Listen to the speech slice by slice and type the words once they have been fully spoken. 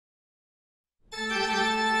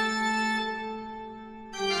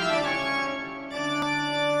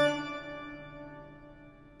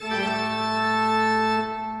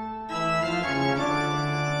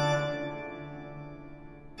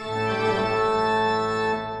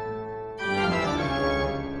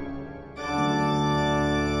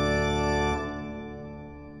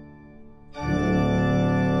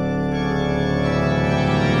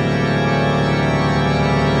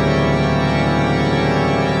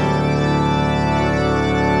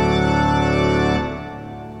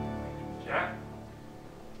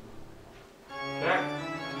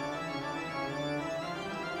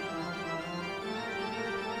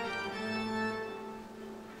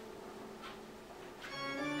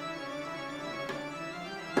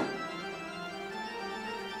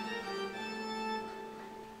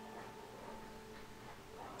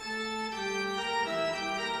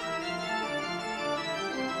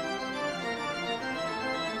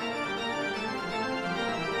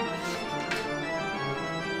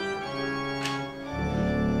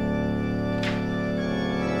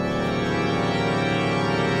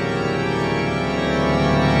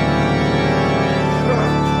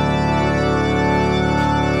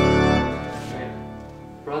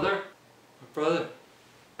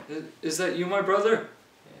Is that you, my brother?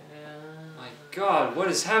 Yeah. My God, what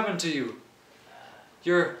has happened to you?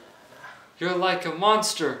 You're like a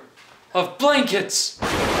monster of blankets!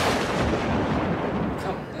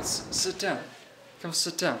 Come, let's sit down. Come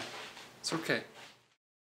sit down. It's okay.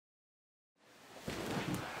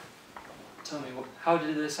 Tell me, how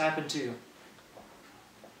did this happen to you?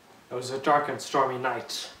 It was a dark and stormy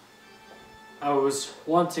night. I was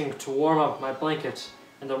wanting to warm up my blanket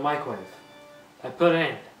in the microwave. I put it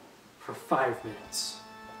in for 5 minutes.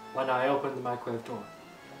 When I opened the microwave door,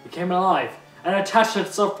 it came alive and attached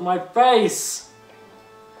itself to my face.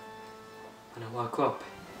 When I woke up,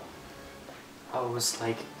 I was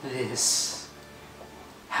like this.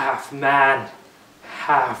 Half man,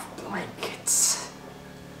 half blankets.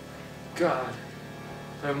 God,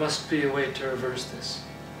 there must be a way to reverse this.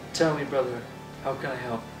 Tell me, brother, how can I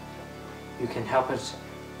help? You can help it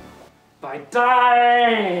by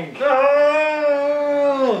dying!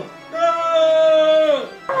 No! No!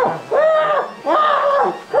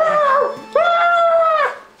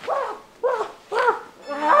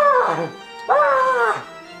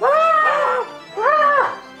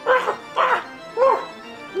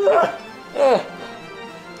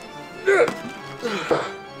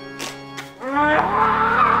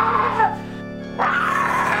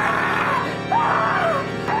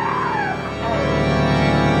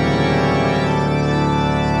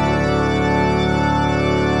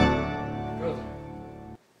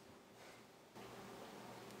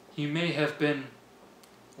 He may have been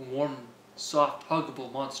a warm, soft,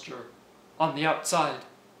 huggable monster on the outside,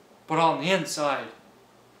 but on the inside,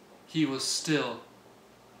 he was still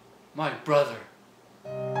my brother.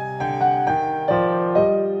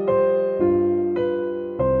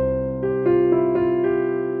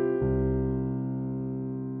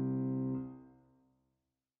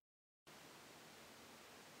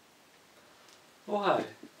 Oh, hi.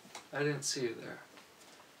 I didn't see you there.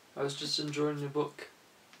 I was just enjoying the book.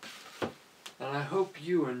 And I hope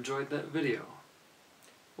you enjoyed that video.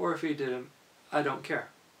 Or if you didn't, I don't care.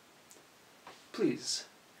 Please,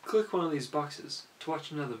 click one of these boxes to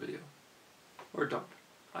watch another video. Or don't.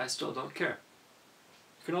 I still don't care.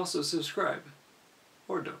 You can also subscribe.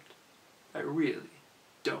 Or don't. I really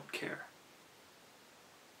don't care.